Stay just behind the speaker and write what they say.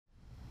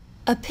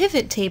A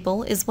pivot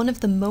table is one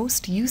of the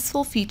most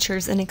useful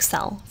features in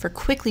Excel for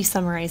quickly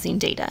summarizing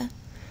data.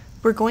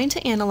 We're going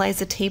to analyze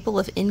a table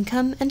of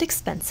income and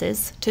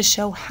expenses to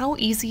show how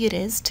easy it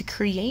is to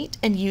create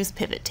and use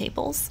pivot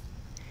tables.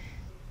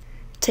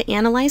 To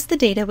analyze the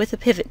data with a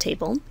pivot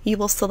table, you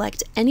will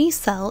select any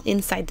cell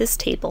inside this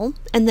table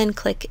and then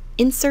click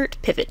Insert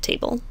Pivot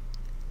Table.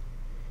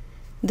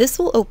 This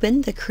will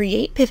open the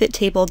Create Pivot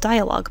Table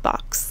dialog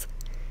box.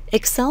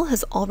 Excel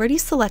has already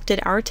selected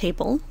our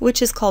table,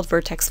 which is called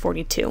Vertex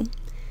 42.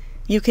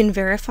 You can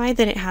verify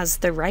that it has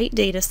the right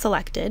data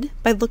selected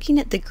by looking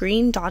at the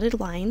green dotted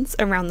lines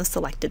around the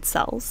selected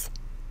cells.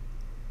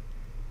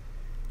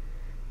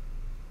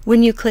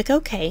 When you click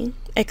OK,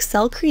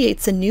 Excel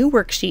creates a new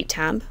worksheet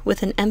tab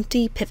with an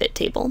empty pivot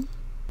table.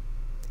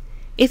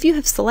 If you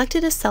have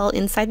selected a cell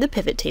inside the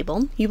pivot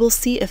table, you will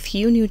see a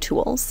few new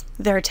tools.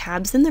 There are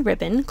tabs in the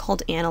ribbon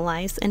called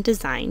Analyze and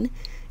Design,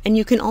 and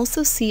you can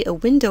also see a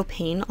window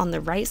pane on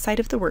the right side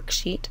of the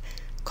worksheet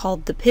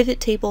called the Pivot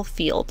Table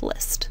Field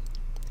List.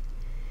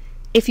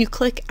 If you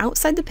click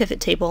outside the pivot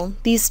table,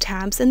 these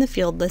tabs in the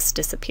field list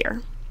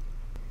disappear.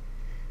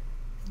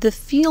 The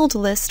Field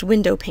List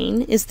window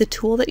pane is the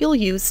tool that you'll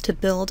use to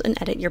build and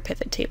edit your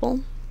pivot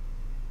table.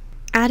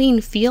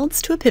 Adding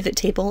fields to a pivot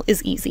table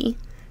is easy.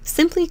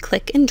 Simply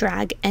click and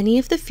drag any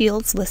of the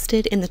fields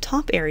listed in the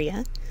top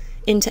area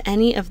into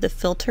any of the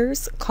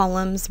filters,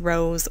 columns,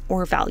 rows,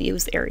 or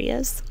values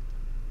areas.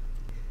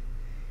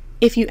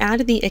 If you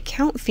add the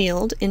account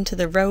field into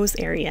the rows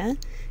area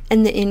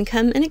and the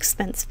income and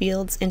expense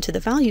fields into the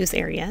values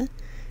area,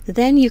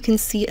 then you can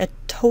see a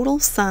total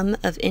sum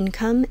of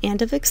income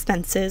and of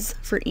expenses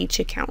for each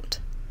account.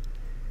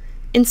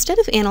 Instead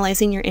of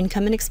analyzing your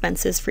income and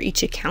expenses for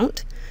each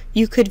account,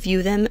 you could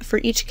view them for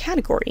each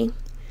category.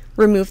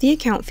 Remove the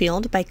account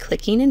field by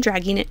clicking and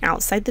dragging it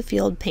outside the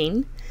field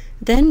pane,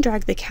 then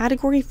drag the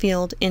category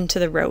field into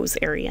the rows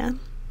area.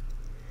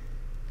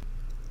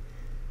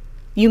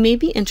 You may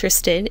be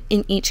interested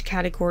in each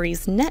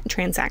category's net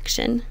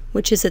transaction,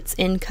 which is its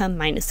income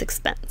minus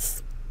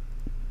expense.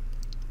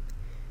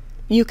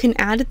 You can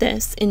add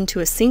this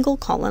into a single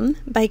column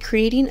by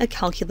creating a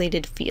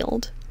calculated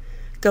field.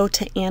 Go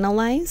to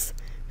Analyze,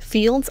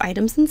 Fields,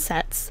 Items and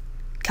Sets,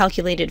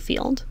 Calculated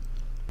Field.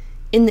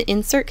 In the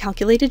Insert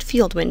Calculated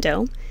Field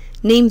window,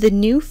 name the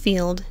new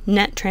field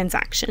Net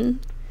Transaction.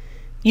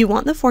 You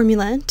want the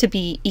formula to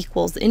be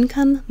equals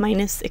income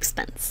minus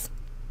expense.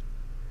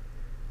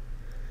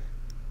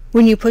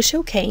 When you push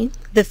OK,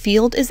 the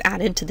field is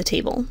added to the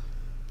table.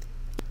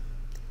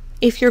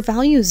 If your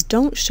values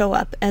don't show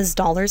up as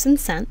dollars and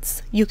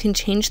cents, you can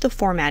change the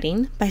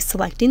formatting by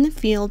selecting the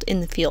field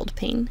in the field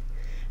pane.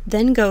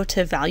 Then go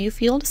to Value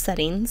Field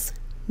Settings,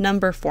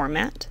 Number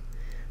Format,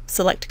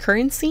 select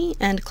Currency,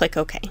 and click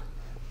OK.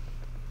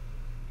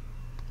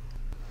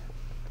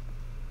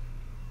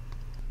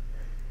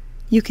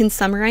 You can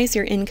summarize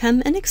your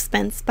income and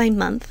expense by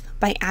month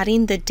by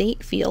adding the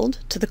Date field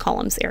to the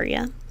Columns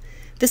area.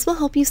 This will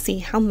help you see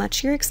how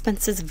much your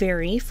expenses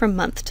vary from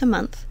month to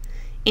month,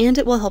 and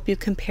it will help you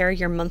compare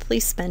your monthly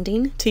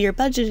spending to your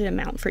budgeted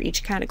amount for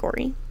each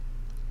category.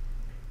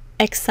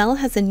 Excel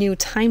has a new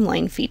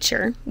timeline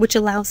feature, which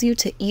allows you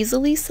to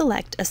easily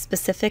select a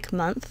specific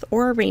month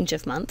or a range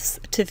of months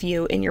to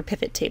view in your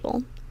pivot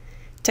table.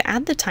 To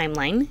add the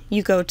timeline,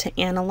 you go to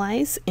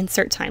Analyze,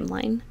 Insert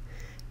Timeline.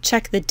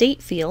 Check the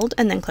Date field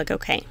and then click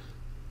OK.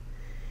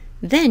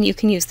 Then you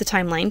can use the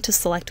timeline to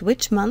select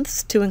which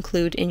months to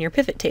include in your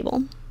pivot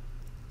table.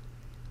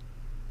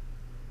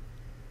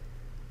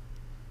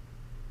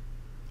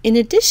 In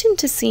addition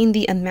to seeing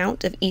the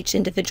amount of each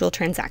individual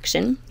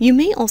transaction, you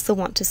may also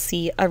want to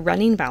see a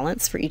running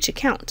balance for each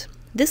account.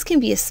 This can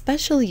be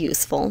especially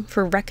useful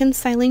for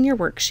reconciling your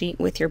worksheet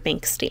with your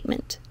bank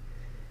statement.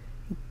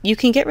 You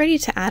can get ready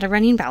to add a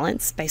running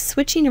balance by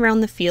switching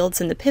around the fields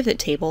in the pivot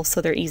table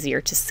so they're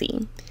easier to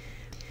see.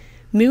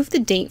 Move the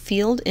Date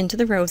field into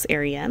the Rows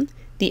area,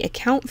 the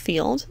Account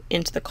field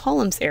into the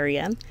Columns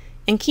area,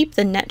 and keep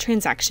the Net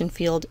Transaction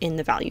field in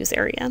the Values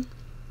area.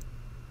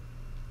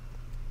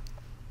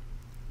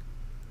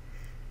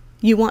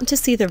 You want to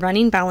see the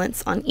running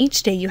balance on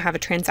each day you have a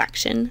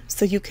transaction,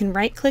 so you can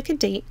right-click a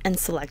date and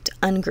select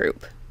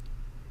Ungroup.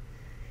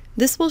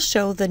 This will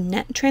show the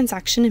net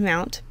transaction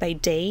amount by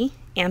day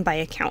and by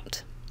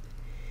account.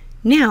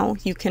 Now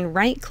you can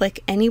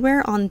right-click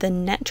anywhere on the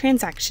Net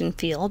Transaction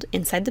field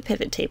inside the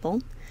pivot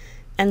table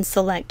and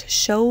select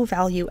Show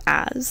Value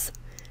As,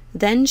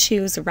 then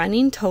choose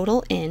Running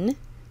Total In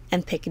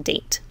and pick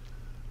Date.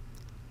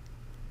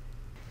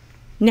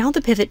 Now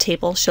the pivot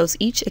table shows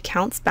each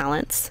account's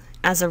balance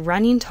as a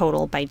running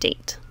total by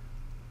date.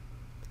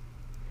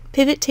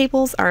 Pivot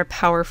tables are a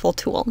powerful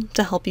tool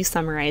to help you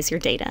summarize your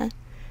data.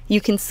 You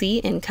can see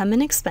income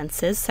and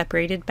expenses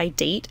separated by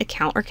date,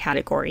 account, or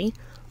category,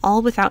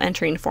 all without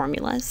entering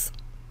formulas.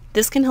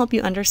 This can help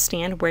you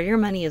understand where your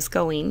money is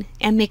going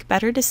and make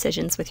better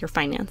decisions with your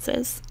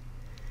finances.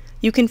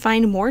 You can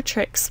find more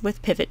tricks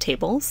with pivot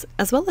tables,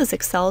 as well as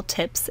Excel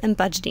tips and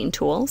budgeting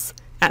tools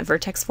at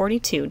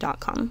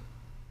vertex42.com.